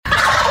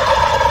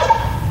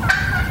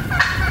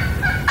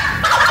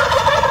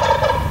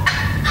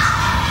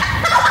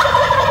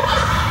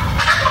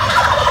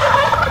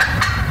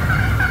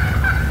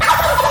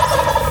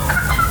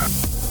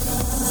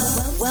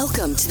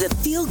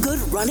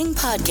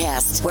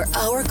podcast where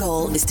our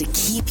goal is to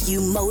keep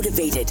you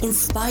motivated,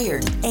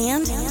 inspired,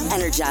 and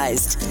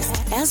energized.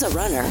 As a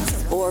runner,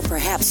 or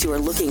perhaps you are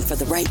looking for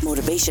the right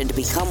motivation to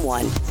become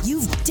one,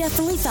 you've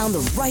definitely found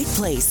the right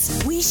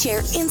place. We share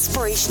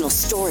inspirational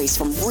stories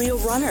from real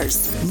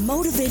runners,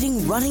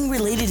 motivating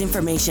running-related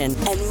information,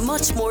 and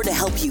much more to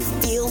help you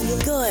feel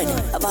good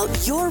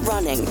about your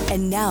running.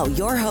 And now,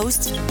 your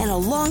host and a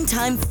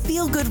longtime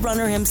feel-good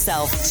runner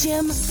himself,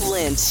 Jim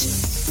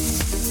Lynch.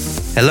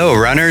 Hello,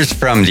 runners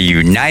from the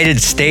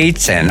United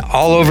States and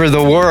all over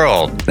the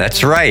world.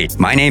 That's right.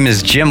 My name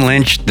is Jim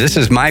Lynch. This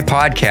is my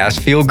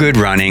podcast, Feel Good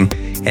Running.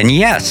 And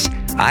yes,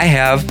 I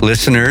have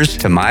listeners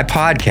to my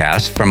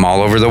podcast from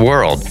all over the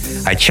world.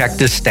 I check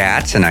the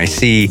stats and I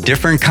see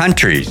different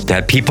countries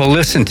that people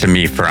listen to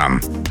me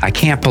from. I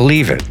can't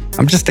believe it.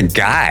 I'm just a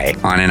guy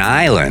on an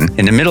island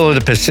in the middle of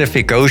the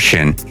Pacific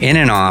Ocean in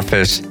an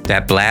office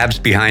that blabs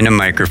behind a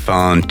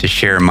microphone to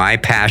share my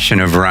passion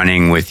of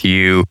running with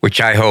you,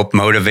 which I hope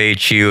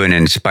motivates you and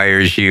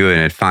inspires you,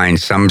 and it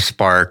finds some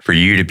spark for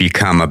you to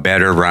become a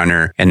better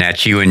runner, and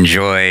that you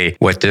enjoy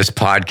what this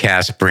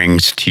podcast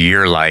brings to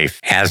your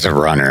life as a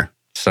runner.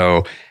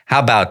 So how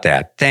about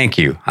that? Thank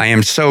you. I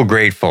am so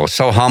grateful,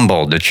 so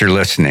humbled that you're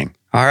listening.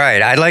 All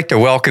right, I'd like to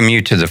welcome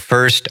you to the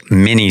first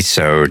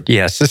mini-sode.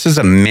 Yes, this is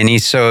a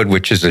mini-sode,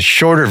 which is a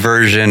shorter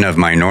version of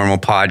my normal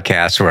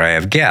podcast where I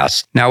have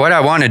guests. Now, what I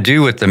want to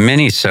do with the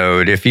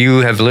mini-sode, if you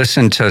have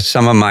listened to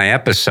some of my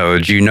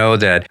episodes, you know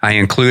that I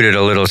included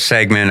a little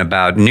segment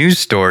about news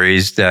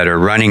stories that are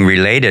running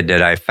related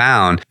that I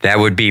found that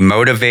would be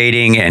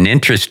motivating and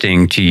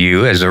interesting to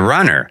you as a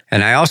runner.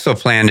 And I also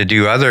plan to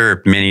do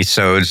other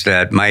mini-sodes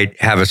that might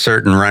have a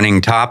certain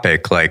running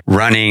topic, like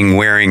running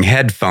wearing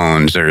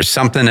headphones or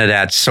something of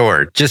that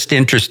sort. Just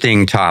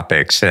interesting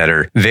topics that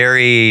are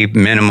very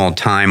minimal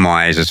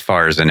time-wise as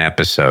far as an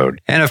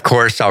episode. And of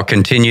course, I'll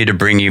continue to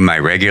bring you my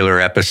regular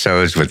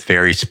episodes with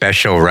very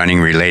special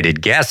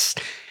running-related guests,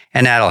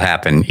 and that'll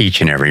happen each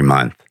and every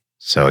month.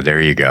 So there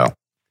you go.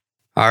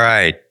 All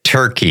right,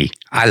 turkey.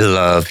 I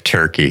love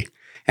turkey.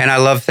 And I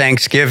love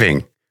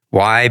Thanksgiving.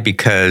 Why?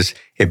 Because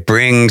it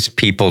brings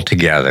people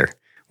together.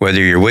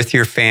 Whether you're with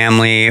your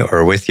family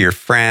or with your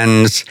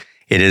friends,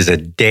 it is a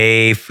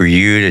day for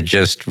you to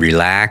just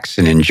relax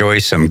and enjoy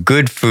some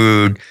good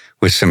food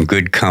with some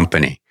good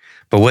company.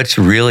 But what's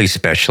really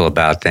special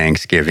about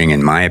Thanksgiving,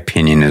 in my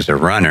opinion, as a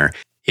runner,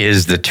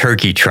 is the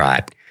turkey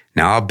trot.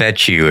 Now, I'll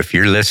bet you if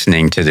you're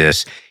listening to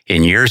this,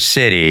 in your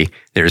city,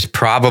 there's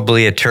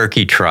probably a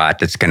turkey trot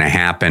that's going to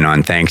happen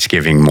on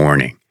Thanksgiving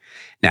morning.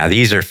 Now,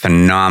 these are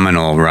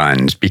phenomenal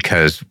runs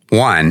because,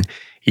 one,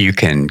 you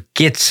can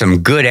get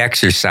some good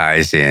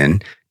exercise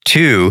in.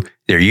 Two,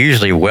 they're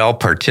usually well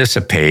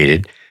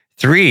participated.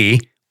 Three,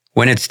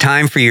 when it's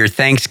time for your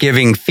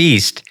Thanksgiving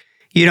feast,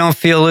 you don't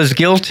feel as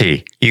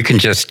guilty. You can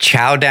just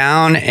chow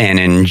down and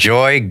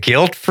enjoy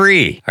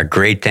guilt-free a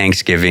great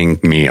Thanksgiving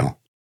meal.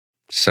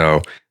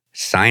 So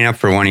sign up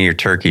for one of your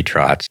turkey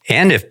trots.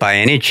 And if by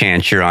any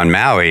chance you're on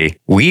Maui,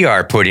 we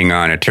are putting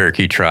on a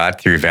turkey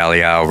trot through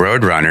Valley Isle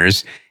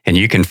Roadrunners, and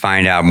you can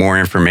find out more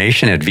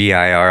information at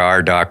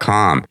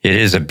VIRR.com. It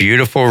is a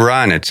beautiful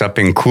run. It's up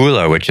in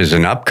Kula, which is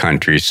an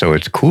upcountry, so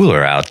it's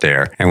cooler out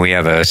there. And we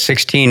have a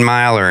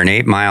 16-mile or an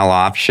 8-mile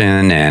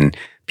option, and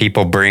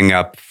people bring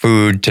up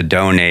food to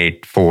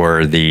donate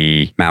for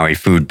the Maui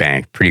Food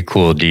Bank. Pretty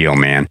cool deal,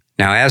 man.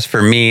 Now, as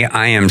for me,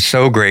 I am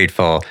so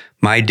grateful.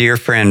 My dear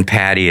friend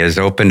Patty has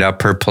opened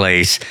up her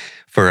place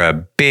for a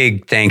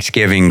big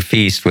Thanksgiving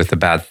feast with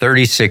about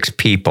 36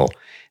 people.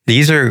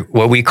 These are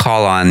what we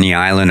call on the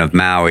island of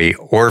Maui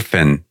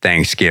orphan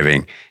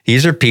Thanksgiving.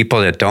 These are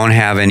people that don't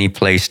have any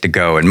place to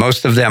go, and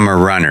most of them are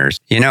runners.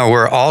 You know,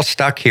 we're all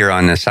stuck here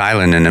on this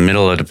island in the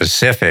middle of the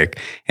Pacific,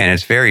 and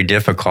it's very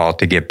difficult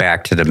to get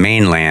back to the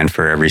mainland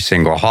for every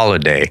single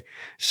holiday.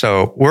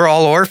 So we're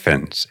all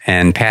orphans,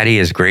 and Patty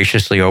has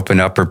graciously opened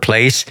up her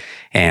place,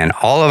 and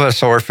all of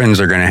us orphans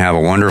are going to have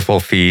a wonderful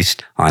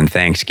feast on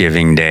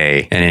Thanksgiving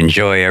Day and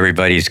enjoy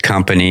everybody's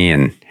company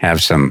and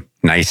have some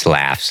nice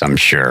laughs, I'm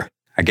sure.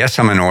 I guess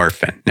I'm an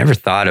orphan. Never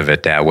thought of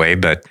it that way,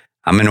 but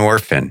I'm an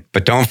orphan.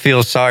 But don't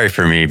feel sorry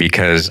for me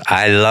because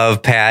I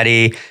love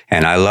Patty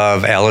and I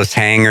love Ellis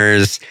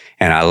Hangers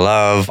and I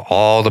love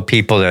all the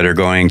people that are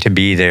going to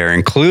be there,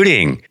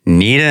 including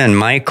Nita and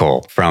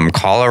Michael from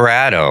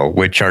Colorado,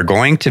 which are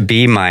going to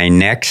be my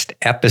next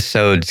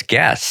episode's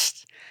guests.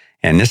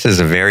 And this is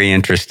a very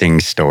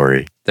interesting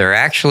story. They're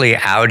actually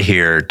out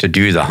here to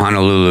do the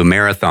Honolulu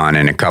Marathon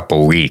in a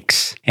couple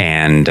weeks.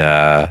 And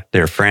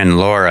their friend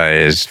Laura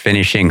is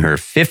finishing her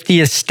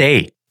 50th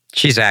state.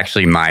 She's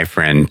actually my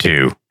friend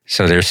too.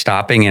 So they're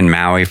stopping in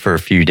Maui for a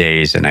few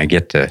days, and I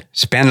get to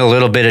spend a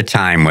little bit of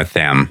time with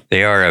them.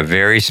 They are a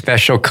very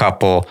special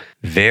couple,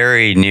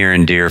 very near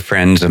and dear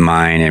friends of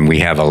mine, and we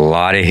have a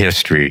lot of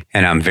history.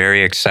 And I'm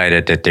very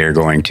excited that they're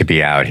going to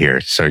be out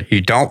here. So you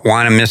don't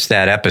want to miss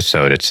that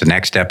episode. It's the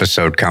next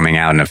episode coming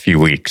out in a few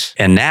weeks.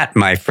 And that,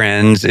 my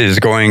friends, is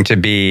going to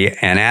be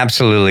an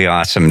absolutely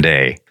awesome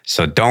day.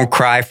 So don't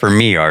cry for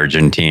me,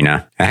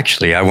 Argentina.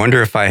 Actually, I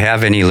wonder if I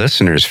have any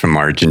listeners from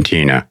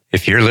Argentina.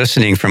 If you're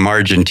listening from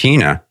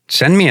Argentina,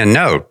 send me a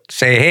note.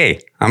 Say,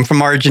 hey, I'm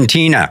from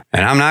Argentina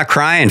and I'm not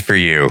crying for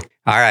you.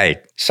 All right.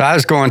 So I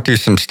was going through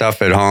some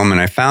stuff at home and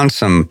I found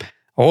some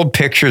old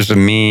pictures of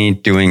me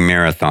doing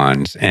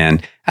marathons.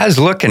 And I was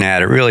looking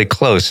at it really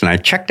close and I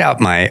checked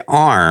out my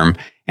arm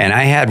and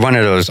I had one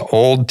of those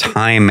old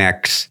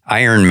Timex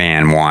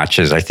Ironman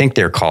watches. I think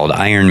they're called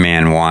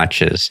Ironman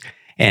watches.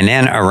 And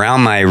then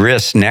around my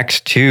wrist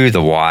next to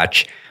the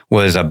watch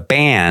was a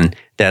band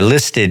that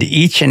listed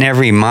each and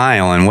every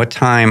mile and what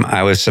time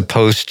I was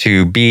supposed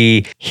to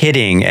be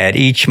hitting at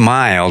each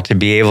mile to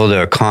be able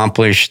to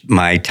accomplish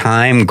my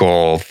time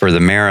goal for the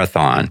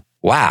marathon.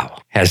 Wow.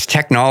 Has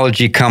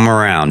technology come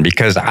around?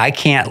 Because I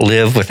can't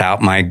live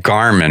without my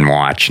Garmin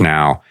watch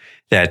now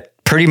that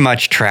pretty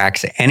much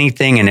tracks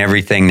anything and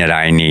everything that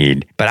I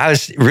need. But I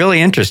was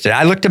really interested.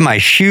 I looked at my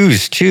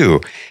shoes too.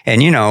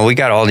 And, we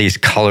got all these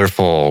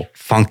colorful,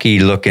 funky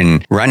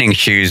looking running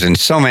shoes and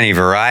so many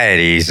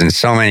varieties and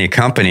so many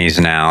companies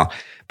now.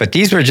 But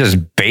these were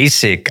just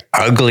basic,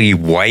 ugly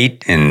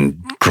white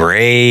and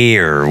gray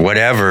or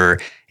whatever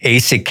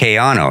ASIC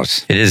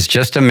Kayanos. It is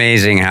just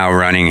amazing how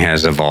running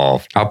has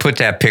evolved. I'll put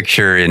that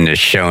picture in the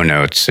show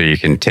notes so you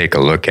can take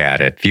a look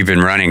at it. If you've been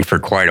running for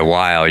quite a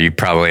while, you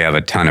probably have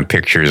a ton of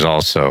pictures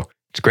also.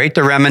 It's great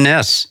to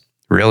reminisce.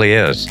 It really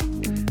is.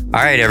 All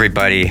right,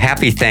 everybody.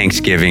 Happy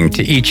Thanksgiving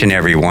to each and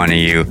every one of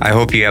you. I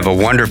hope you have a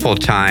wonderful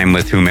time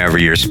with whomever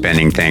you're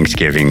spending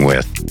Thanksgiving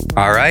with.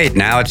 All right,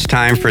 now it's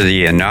time for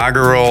the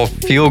inaugural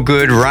Feel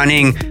Good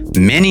Running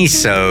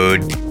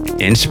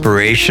mini-sode,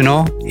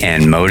 inspirational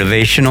and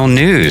motivational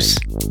news.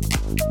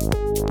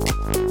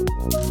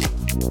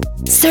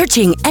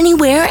 Searching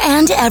anywhere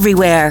and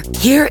everywhere.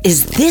 Here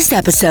is this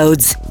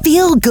episode's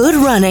Feel Good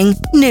Running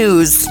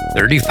news.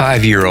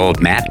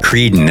 35-year-old Matt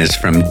Creedon is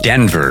from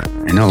Denver.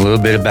 I know a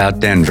little bit about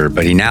Denver,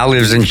 but he now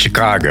lives in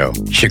Chicago.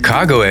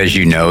 Chicago, as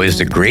you know, is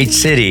a great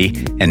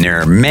city, and there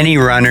are many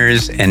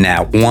runners and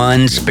that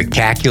one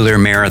spectacular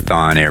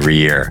marathon every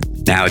year.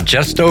 Now,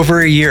 just over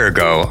a year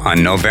ago,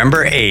 on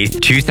November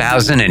 8th,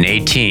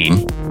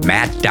 2018,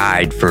 Matt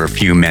died for a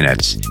few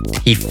minutes.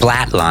 He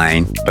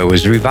flatlined, but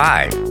was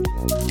revived.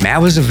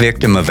 Matt was a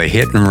victim of a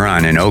hit and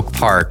run in Oak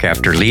Park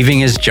after leaving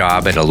his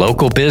job at a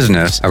local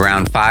business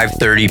around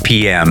 5:30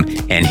 p.m.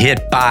 and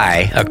hit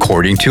by,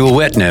 according to a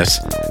witness,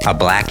 a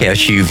black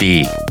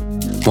SUV.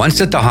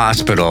 Once at the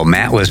hospital,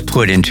 Matt was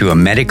put into a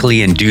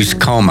medically induced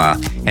coma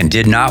and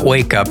did not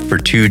wake up for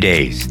 2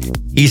 days.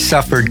 He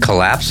suffered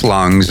collapsed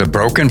lungs, a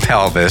broken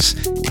pelvis,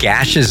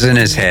 gashes in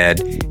his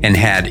head, and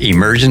had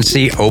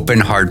emergency open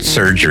heart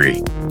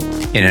surgery.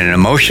 In an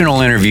emotional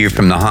interview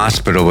from the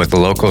hospital with the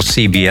local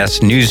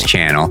CBS News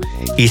channel,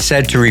 he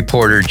said to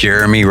reporter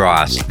Jeremy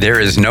Ross, "There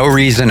is no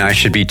reason I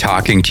should be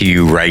talking to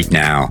you right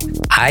now.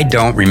 I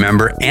don't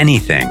remember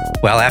anything."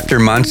 Well, after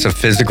months of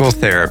physical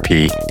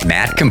therapy,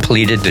 Matt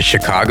completed the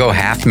Chicago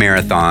Half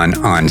Marathon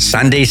on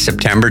Sunday,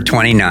 September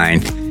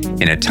 29th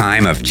in a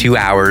time of 2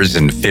 hours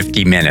and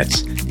 50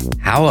 minutes.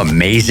 How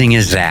amazing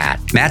is that?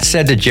 Matt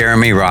said to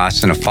Jeremy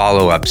Ross in a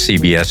follow-up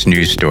CBS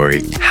News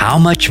story, "How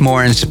much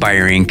more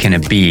inspiring can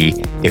it be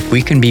if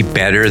we can be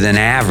better than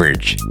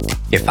average?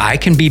 If I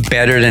can be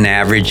better than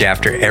average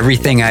after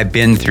everything I've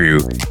been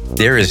through,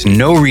 there is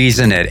no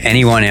reason that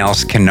anyone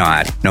else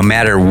cannot, no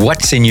matter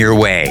what's in your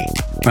way."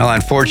 Well,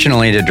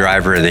 unfortunately, the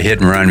driver of the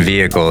hit-and-run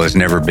vehicle has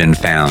never been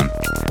found.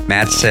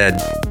 Matt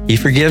said he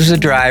forgives the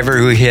driver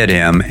who hit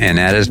him, and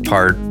that is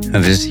part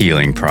of his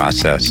healing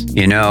process.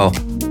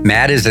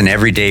 Matt is an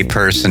everyday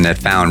person that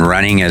found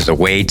running as a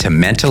way to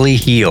mentally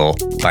heal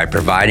by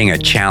providing a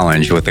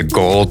challenge with a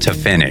goal to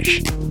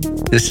finish.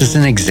 This is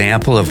an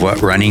example of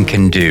what running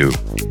can do.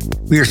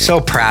 We are so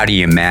proud of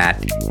you, Matt,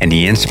 and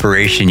the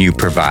inspiration you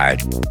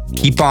provide.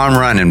 Keep on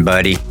running,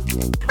 buddy.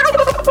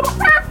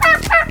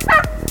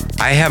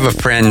 I have a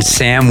friend,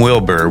 Sam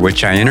Wilbur,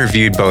 which I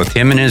interviewed both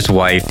him and his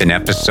wife in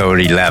episode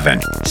 11.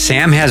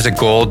 Sam has a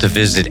goal to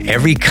visit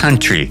every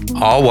country,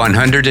 all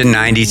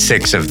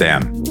 196 of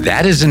them.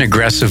 That is an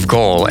aggressive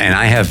goal, and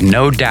I have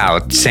no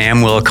doubt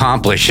Sam will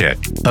accomplish it.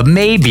 But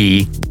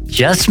maybe,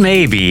 just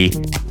maybe,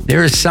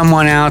 there is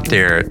someone out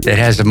there that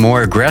has a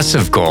more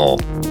aggressive goal.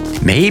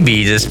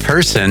 Maybe this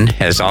person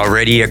has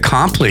already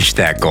accomplished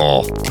that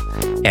goal.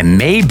 And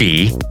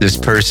maybe this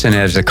person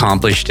has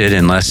accomplished it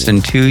in less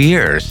than 2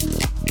 years.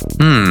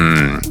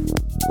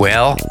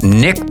 Well,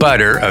 Nick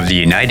Butter of the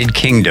United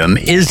Kingdom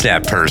is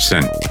that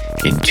person.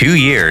 In 2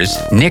 years,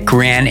 Nick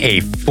ran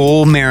a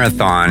full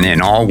marathon in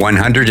all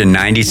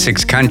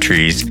 196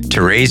 countries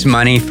to raise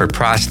money for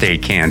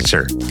prostate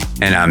cancer.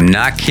 And I'm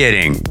not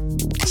kidding.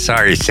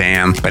 Sorry,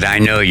 Sam, but I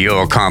know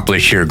you'll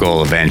accomplish your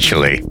goal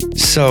eventually.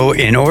 So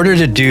in order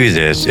to do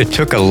this, it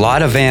took a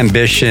lot of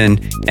ambition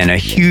and a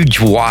huge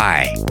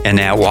why. And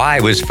that why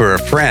was for a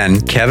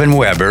friend, Kevin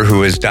Weber, who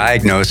was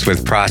diagnosed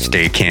with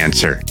prostate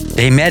cancer.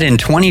 They met in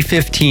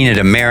 2015 at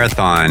a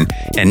marathon,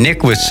 and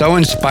Nick was so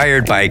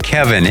inspired by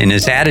Kevin and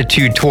his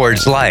attitude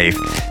towards life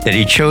that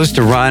he chose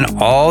to run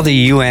all the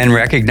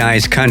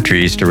UN-recognized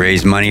countries to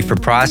raise money for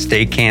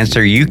Prostate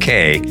Cancer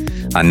UK,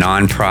 a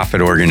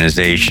non-profit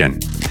organization.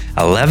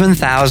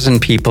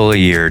 11,000 people a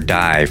year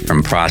die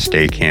from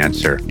prostate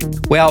cancer.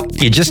 Well,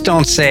 you just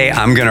don't say,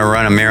 I'm going to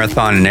run a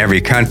marathon in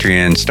every country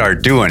and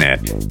start doing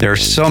it. There are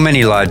so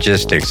many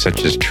logistics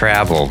such as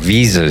travel,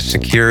 visas,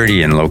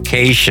 security, and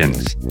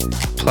locations.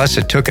 Plus,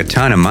 it took a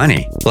ton of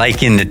money,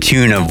 like in the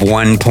tune of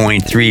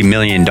 $1.3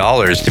 million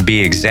to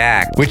be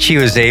exact, which he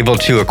was able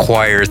to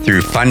acquire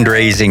through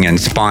fundraising and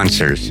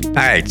sponsors. All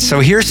right, so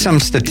here's some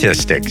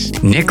statistics.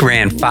 Nick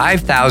ran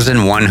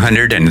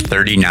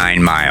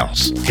 5,139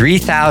 miles.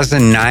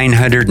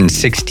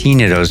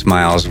 3,916 of those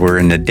miles were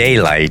in the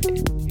daylight,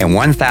 and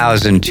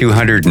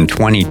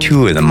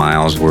 1,222 of the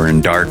miles were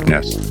in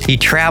darkness. He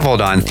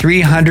traveled on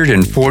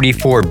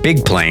 344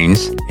 big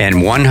planes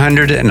and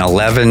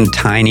 111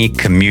 tiny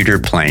commuter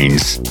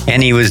planes,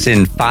 and he was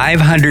in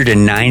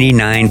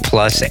 599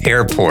 plus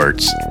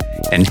airports,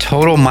 and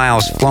total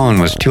miles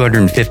flown was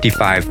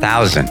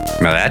 255,000.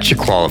 Now that should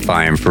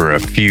qualify him for a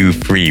few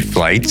free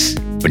flights,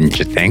 wouldn't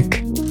you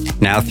think?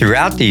 Now,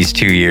 throughout these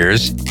 2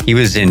 years, he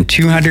was in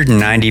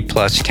 290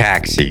 plus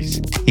taxis.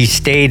 He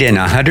stayed in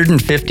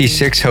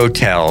 156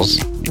 hotels.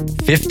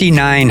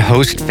 59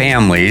 host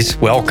families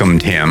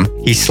welcomed him.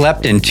 He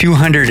slept in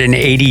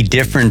 280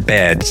 different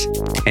beds,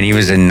 and he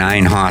was in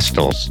 9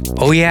 hostels.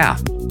 Oh yeah,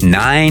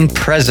 9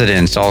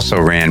 presidents also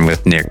ran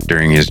with Nick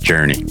during his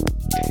journey.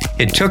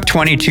 It took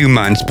 22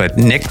 months, but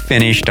Nick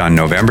finished on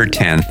November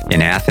 10th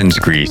in Athens,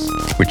 Greece,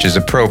 which is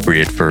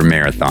appropriate for a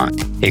marathon.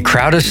 A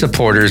crowd of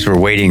supporters were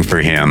waiting for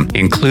him,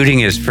 including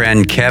his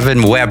friend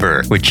Kevin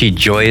Weber, which he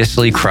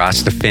joyously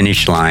crossed the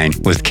finish line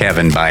with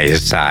Kevin by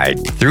his side.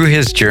 Through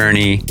his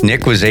journey,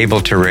 Nick was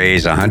able to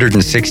raise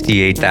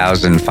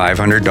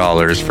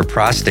 $168,500 for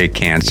prostate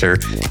cancer,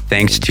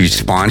 thanks to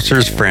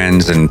sponsors,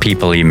 friends, and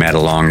people he met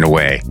along the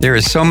way. There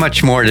is so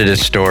much more to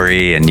this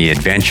story and the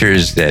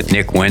adventures that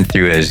Nick went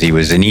through as he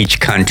was in each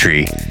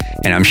country,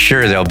 and I'm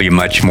sure there'll be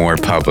much more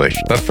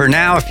published. But for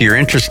now, if you're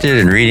interested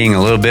in reading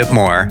a little bit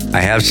more, I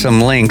have some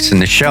links in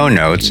the show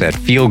notes at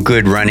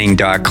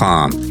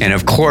feelgoodrunning.com. And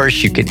of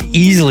course, you can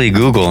easily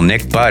Google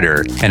Nick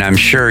Butter, and I'm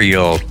sure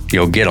you'll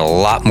get a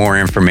lot more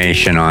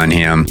information on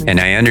him. And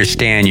I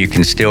understand you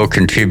can still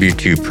contribute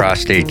to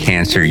Prostate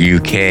Cancer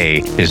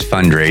UK, his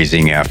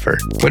fundraising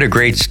effort. What a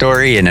great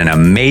story and an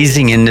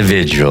amazing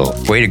individual.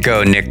 Way to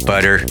go, Nick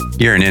Butter.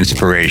 You're an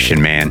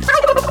inspiration, man.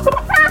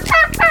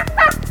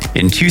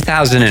 In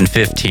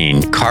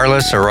 2015,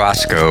 Carlos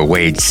Orozco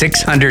weighed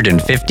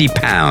 650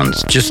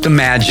 pounds. Just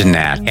imagine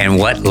that and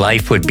what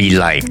life would be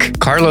like.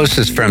 Carlos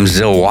is from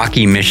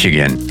Zilwaukee,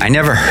 Michigan. I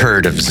never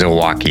heard of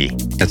Zilwaukee.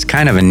 That's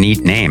kind of a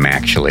neat name,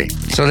 actually.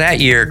 So that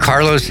year,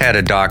 Carlos had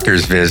a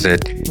doctor's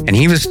visit, and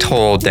he was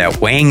told that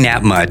weighing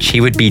that much,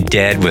 he would be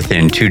dead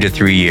within 2 to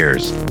 3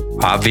 years.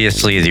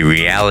 Obviously, the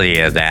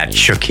reality of that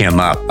shook him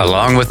up,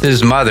 along with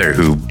his mother,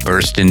 who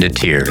burst into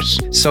tears.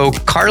 So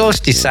Carlos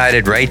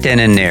decided right then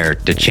and there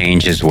to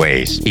change his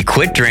ways. He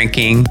quit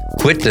drinking,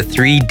 quit the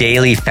 3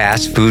 daily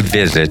fast food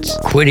visits,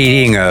 quit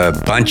eating a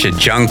bunch of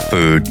junk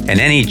food, and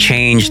then he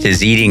changed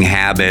his eating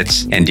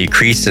habits and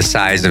decreased the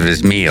size of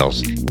his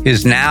meals. He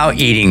is now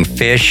eating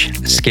fish,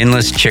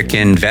 skinless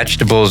chicken,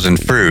 vegetables, and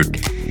fruit.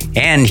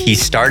 And he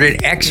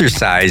started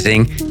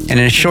exercising, and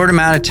in a short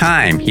amount of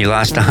time, he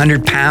lost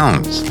 100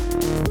 pounds.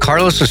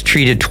 Carlos was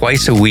treated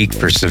twice a week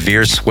for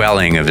severe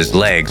swelling of his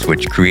legs,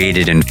 which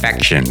created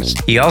infections.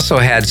 He also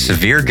had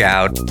severe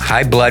gout,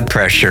 high blood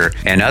pressure,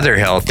 and other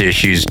health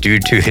issues due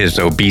to his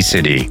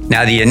obesity.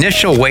 Now, the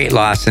initial weight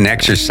loss and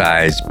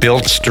exercise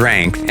built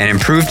strength and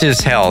improved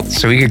his health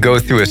so he could go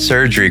through a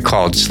surgery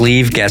called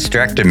sleeve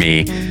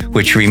gastrectomy,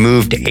 which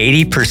removed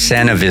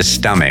 80% of his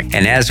stomach.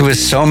 And as with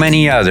so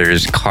many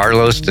others,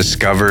 Carlos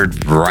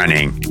discovered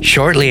running.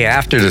 Shortly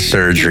after the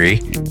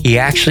surgery, he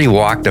actually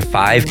walked a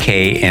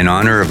 5K in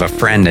honor of a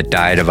friend that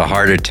died of a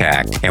heart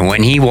attack. And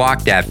when he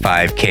walked that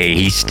 5K,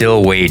 he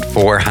still weighed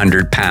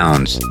 400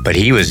 pounds, but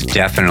he was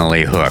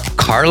definitely hooked.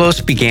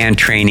 Carlos began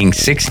training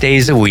 6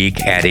 days a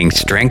week, adding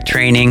strength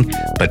training,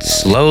 but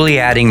slowly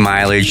adding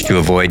mileage to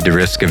avoid the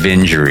risk of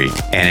injury.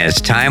 And as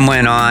time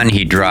went on,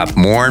 he dropped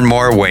more and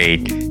more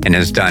weight and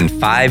has done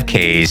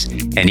 5Ks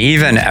and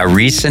even a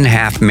recent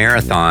half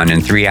marathon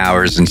in 3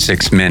 hours and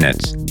 6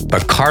 minutes.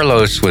 But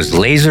Carlos was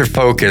laser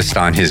focused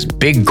on his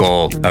big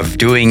goal of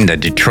doing the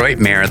Detroit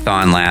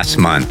Marathon last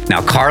month.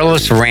 Now,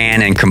 Carlos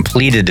ran and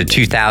completed the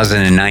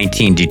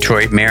 2019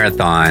 Detroit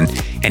Marathon,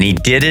 and he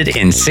did it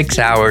in 6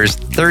 hours,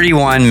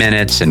 31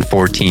 minutes, and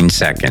 14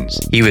 seconds.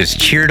 He was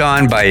cheered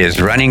on by his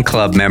running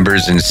club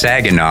members in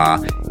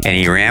Saginaw, and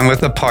he ran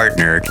with a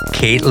partner,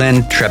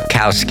 Caitlin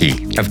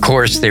Trepkowski. Of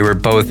course, they were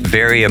both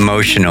very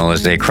emotional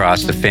as they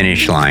crossed the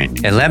finish line.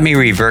 And let me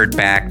revert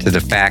back to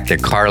the fact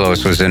that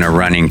Carlos was in a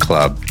running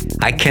club.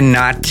 I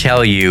cannot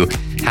tell you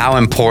how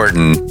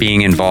important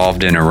being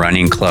involved in a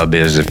running club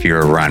is if you're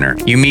a runner.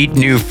 You meet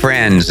new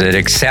friends that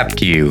accept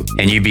you,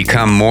 and you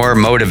become more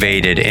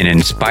motivated and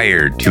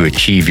inspired to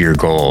achieve your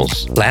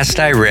goals. Last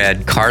I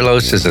read,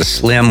 Carlos is a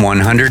slim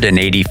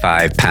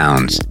 185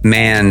 pounds.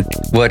 Man,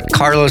 what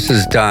Carlos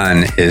has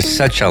done is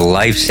such a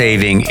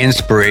life-saving,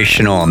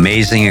 inspirational,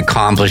 amazing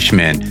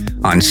accomplishment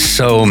on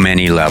so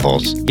many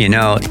levels. You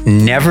know,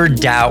 never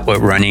doubt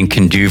what running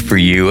can do for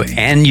you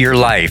and your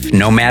life,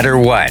 no matter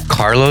what.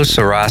 Carlos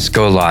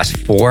Orozco lost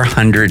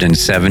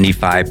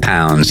 475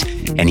 pounds,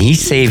 and he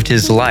saved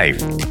his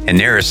life. And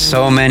there are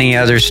so many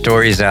other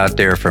stories out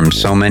there from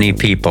so many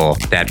people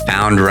that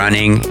found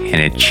running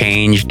and it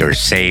changed or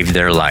saved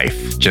their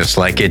life, just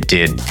like it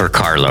did for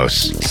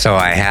Carlos. So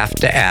I have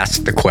to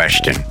ask the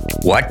question,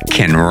 what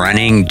can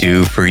running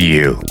do for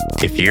you?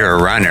 If you're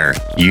a runner,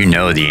 you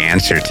know the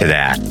answer to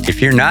that.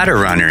 If you're not a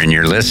runner and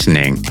you're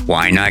listening,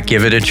 why not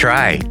give it a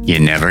try? You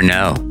never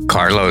know.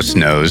 Carlos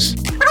knows.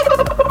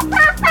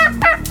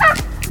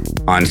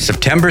 On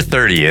September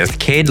 30th,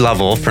 Cade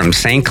Lovell from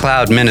St.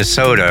 Cloud,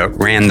 Minnesota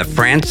ran the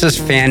Francis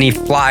Fanny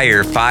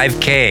Flyer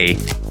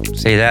 5K,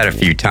 say that a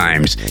few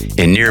times,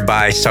 in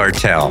nearby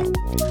Sartell.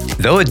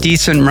 Though a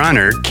decent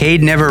runner,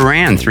 Cade never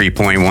ran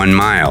 3.1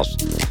 miles.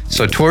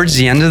 So towards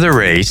the end of the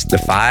race, the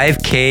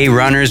 5K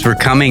runners were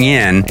coming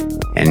in,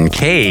 and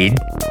Cade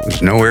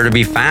was nowhere to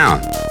be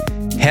found.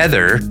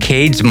 Heather,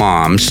 Cade's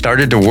mom,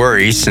 started to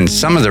worry since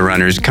some of the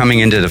runners coming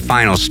into the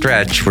final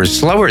stretch were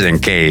slower than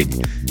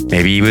Cade.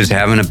 Maybe he was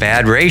having a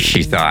bad race,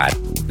 she thought.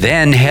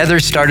 Then Heather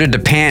started to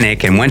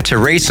panic and went to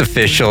race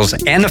officials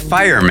and the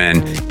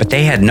firemen, but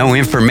they had no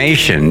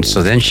information.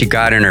 So then she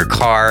got in her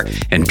car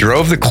and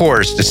drove the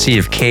course to see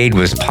if Cade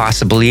was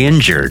possibly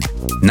injured.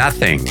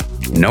 Nothing.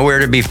 Nowhere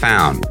to be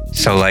found.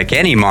 So like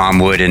any mom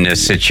would in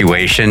this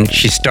situation,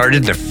 she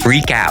started to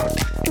freak out,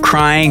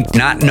 crying,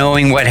 not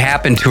knowing what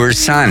happened to her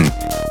son.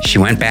 She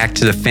went back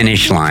to the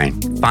finish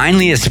line.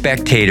 Finally, a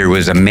spectator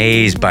was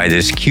amazed by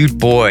this cute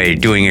boy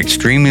doing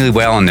extremely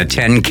well in the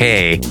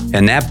 10K,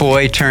 and that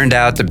boy turned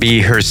out to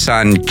be her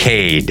son,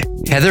 Cade.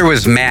 Heather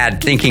was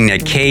mad, thinking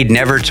that Cade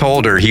never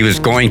told her he was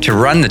going to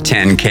run the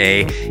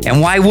 10K, and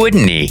why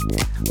wouldn't he?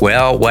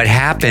 Well, what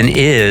happened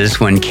is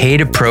when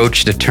Cade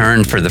approached the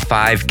turn for the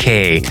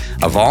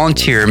 5K, a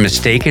volunteer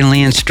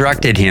mistakenly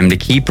instructed him to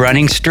keep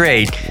running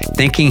straight,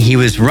 thinking he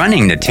was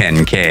running the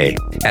 10K.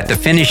 At the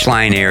finish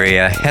line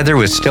area, Heather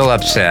was still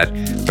upset,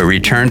 but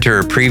returned to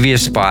her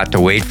previous spot to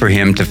wait for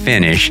him to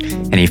finish,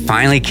 and he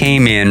finally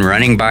came in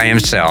running by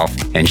himself,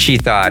 and she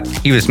thought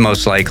he was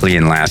most likely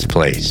in last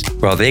place.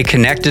 Well, they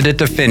connected at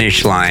the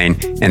finish line,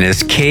 and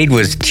as Cade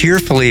was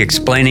tearfully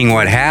explaining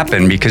what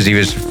happened because he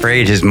was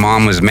afraid his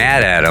mom was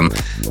mad at him,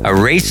 a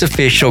race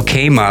official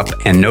came up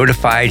and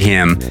notified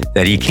him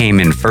that he came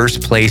in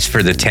first place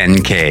for the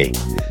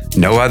 10K.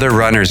 No other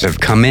runners have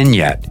come in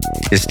yet.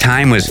 His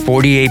time was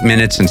 48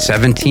 minutes and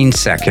 17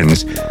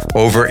 seconds,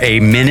 over a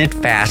minute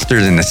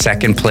faster than the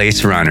second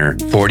place runner,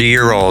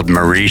 40-year-old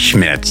Marie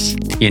Schmitz.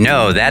 You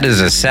know, that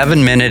is a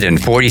 7 minute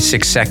and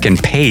 46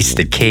 second pace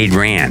that Cade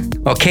ran.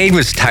 Well, Cade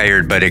was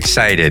tired but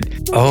excited.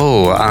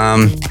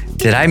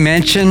 Did I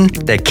mention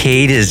that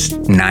Cade is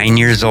 9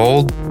 years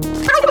old?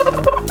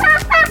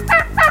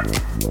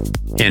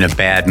 In a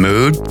bad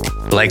mood?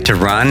 Like to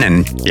run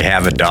and you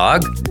have a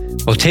dog?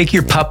 Well, take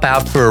your pup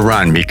out for a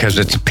run because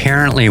it's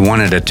apparently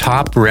one of the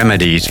top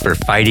remedies for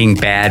fighting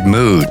bad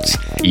moods.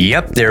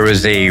 Yep, there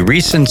was a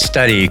recent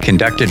study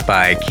conducted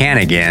by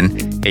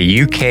Canagan,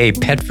 a UK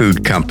pet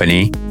food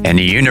company, and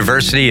the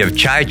University of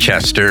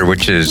Chichester,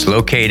 which is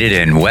located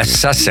in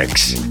West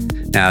Sussex.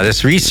 Now,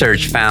 this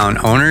research found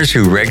owners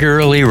who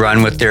regularly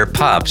run with their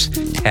pups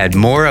had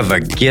more of a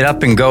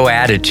get-up-and-go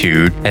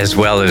attitude, as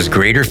well as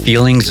greater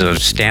feelings of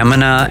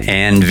stamina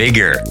and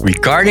vigor.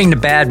 Regarding the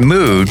bad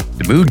mood,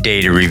 the mood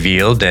data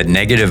revealed that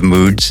negative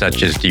moods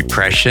such as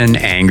depression,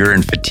 anger,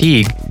 and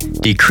fatigue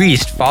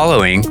decreased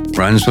following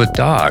runs with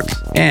dogs.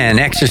 And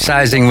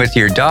exercising with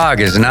your dog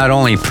is not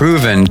only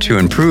proven to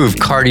improve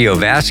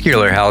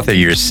cardiovascular health of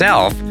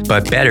yourself,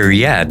 but better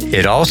yet,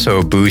 it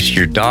also boosts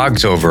your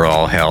dog's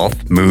overall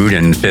health, mood,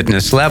 and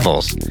fitness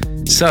levels.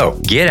 So,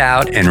 get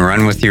out and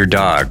run with your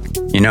dog.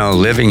 You know,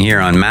 living here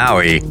on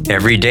Maui,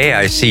 every day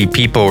I see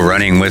people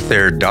running with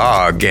their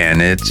dog,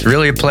 and it's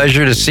really a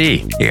pleasure to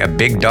see. You have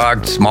big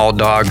dogs, small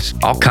dogs,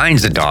 all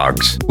kinds of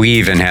dogs. We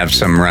even have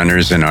some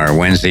runners in our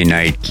Wednesday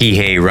night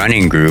Kihei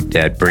running group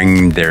that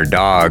bring their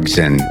dogs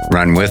and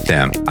run with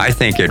them. I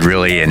think it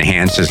really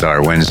enhances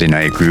our Wednesday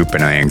night group,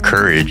 and I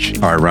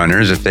encourage our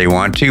runners, if they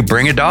want to,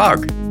 bring a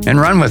dog and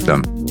run with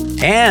them.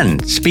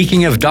 And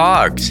speaking of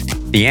dogs,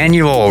 the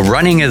annual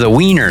Running of the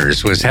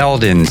Wieners was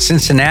held in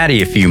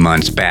Cincinnati a few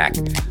months back.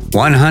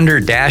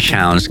 100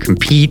 dachshunds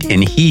compete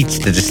in heats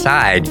to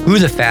decide who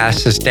the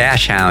fastest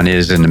dachshund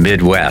is in the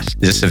Midwest.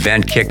 This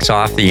event kicks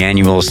off the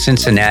annual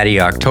Cincinnati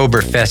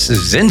Oktoberfest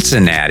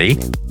Cincinnati,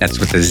 that's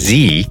with a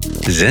Z,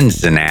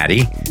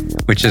 Cincinnati,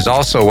 which is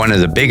also one of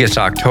the biggest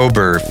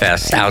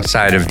Oktoberfests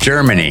outside of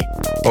Germany.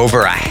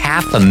 Over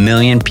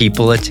 500,000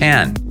 people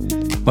attend.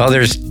 Well,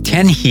 there's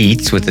 10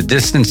 heats with a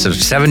distance of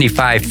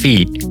 75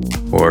 feet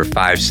or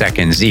 5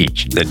 seconds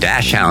each. The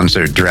dachshunds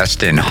are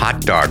dressed in hot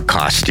dog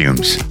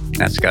costumes.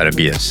 That's got to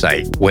be a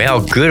sight.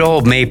 Well, good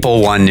old Maple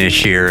won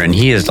this year, and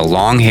he is a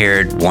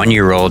long-haired,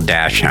 1-year-old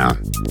dachshund.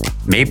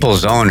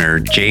 Maple's owner,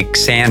 Jake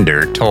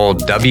Sander,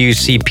 told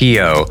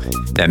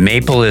WCPO that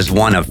Maple is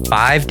one of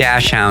 5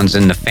 dachshunds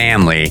in the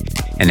family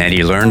and that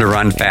he learned to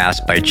run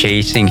fast by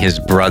chasing his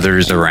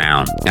brothers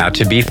around. Now,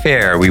 to be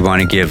fair, we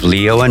want to give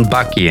Leo and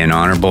Bucky an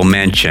honorable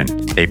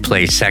mention. They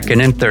play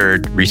second and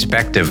third,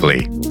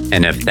 respectively.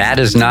 And if that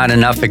is not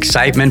enough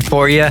excitement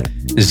for you,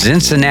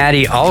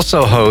 Cincinnati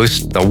also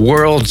hosts the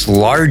world's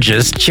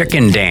largest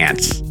chicken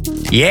dance.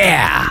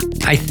 Yeah,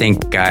 I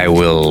think I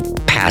will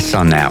pass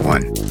on that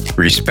one.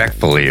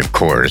 Respectfully, of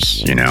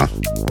course, you know.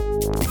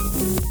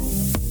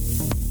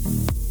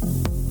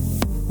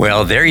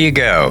 Well, there you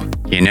go.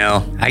 You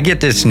know, I get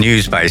this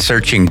news by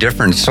searching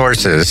different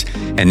sources,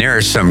 and there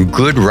are some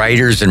good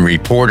writers and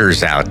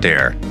reporters out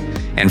there.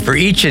 And for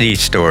each of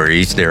these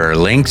stories, there are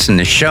links in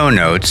the show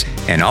notes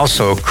and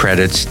also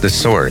credits the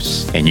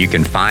source. And you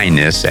can find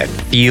this at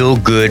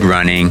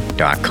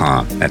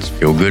feelgoodrunning.com. That's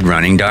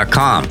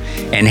feelgoodrunning.com.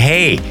 And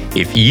hey,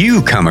 if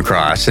you come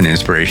across an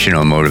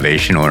inspirational,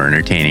 motivational, or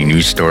entertaining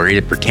news story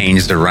that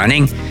pertains to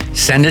running,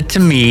 send it to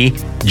me,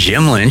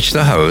 Jim Lynch,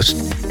 the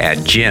host,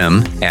 at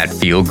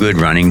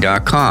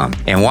jim@feelgoodrunning.com.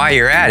 And while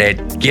you're at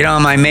it, get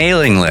on my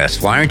mailing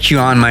list. Why aren't you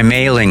on my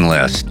mailing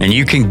list? And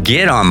you can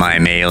get on my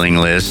mailing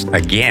list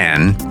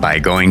again by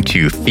going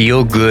to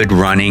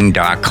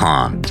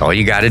feelgoodrunning.com. That's all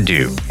you got to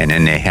do. And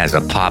then it has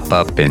a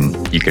pop-up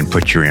and you can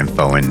put your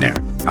info in there.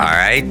 All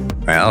right.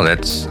 Well,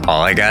 that's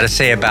all I got to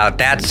say about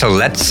that. So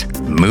let's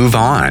move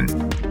on.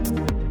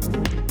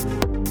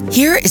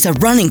 Here is a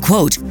running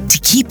quote to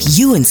keep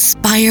you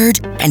inspired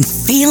and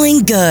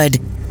feeling good.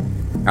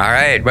 All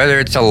right, whether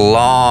it's a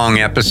long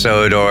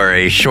episode or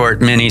a short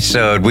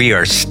mini-sode, we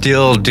are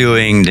still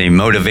doing the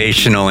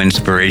motivational,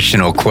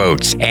 inspirational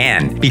quotes.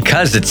 And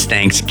because it's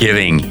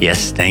Thanksgiving,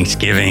 yes,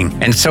 Thanksgiving,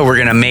 and so we're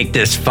going to make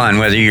this fun,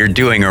 whether you're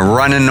doing a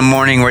run in the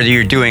morning, whether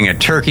you're doing a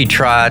turkey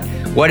trot,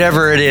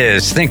 whatever it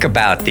is, think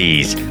about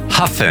these.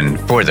 Huffing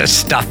for the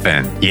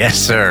stuffing. Yes,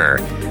 sir.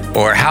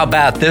 Or how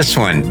about this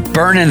one?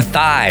 Burning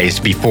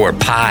thighs before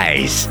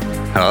pies.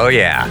 Oh,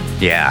 yeah.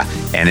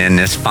 And then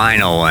this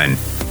final one.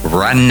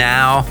 Run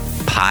now,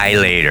 pie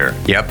later.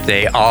 Yep,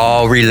 they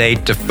all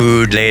relate to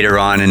food later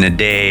on in the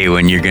day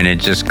when you're going to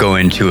just go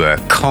into a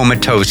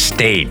comatose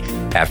state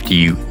after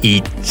you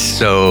eat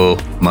so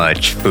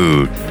much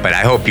food. But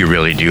I hope you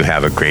really do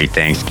have a great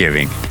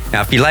Thanksgiving.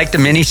 Now, if you like the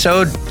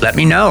mini-sode, let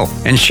me know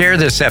and share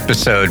this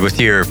episode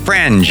with your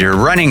friends, your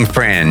running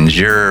friends,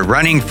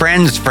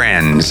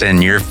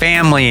 and your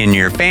family and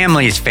your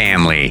family's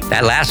family.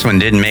 That last one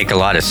didn't make a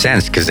lot of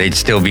sense because they'd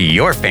still be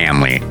your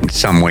family in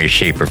some way,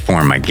 shape, or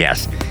form, I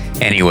guess.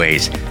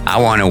 Anyways, I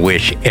want to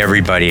wish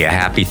everybody a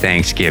happy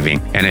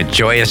Thanksgiving and a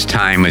joyous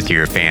time with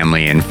your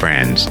family and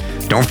friends.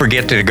 Don't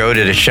forget to go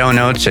to the show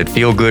notes at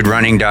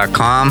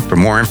feelgoodrunning.com for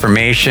more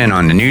information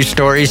on the news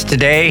stories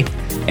today.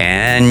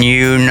 And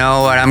you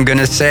know what I'm going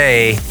to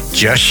say.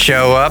 Just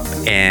show up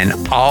and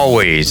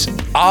always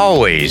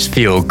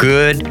feel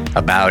good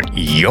about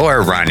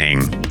your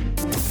running.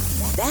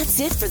 That's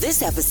it for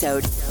this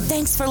episode.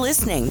 Thanks for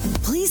listening.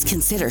 Please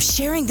consider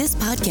sharing this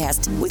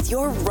podcast with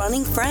your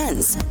running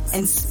friends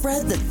and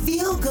spread the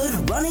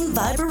feel-good running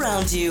vibe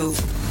around you.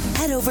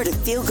 Head over to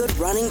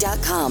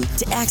feelgoodrunning.com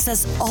to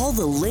access all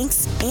the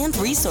links and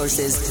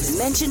resources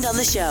mentioned on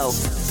the show.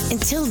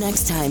 Until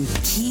next time,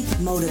 keep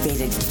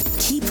motivated,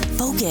 keep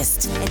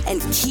focused,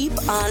 and keep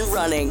on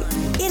running.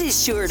 It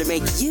is sure to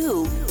make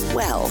you,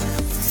 well,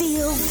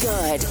 feel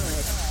good.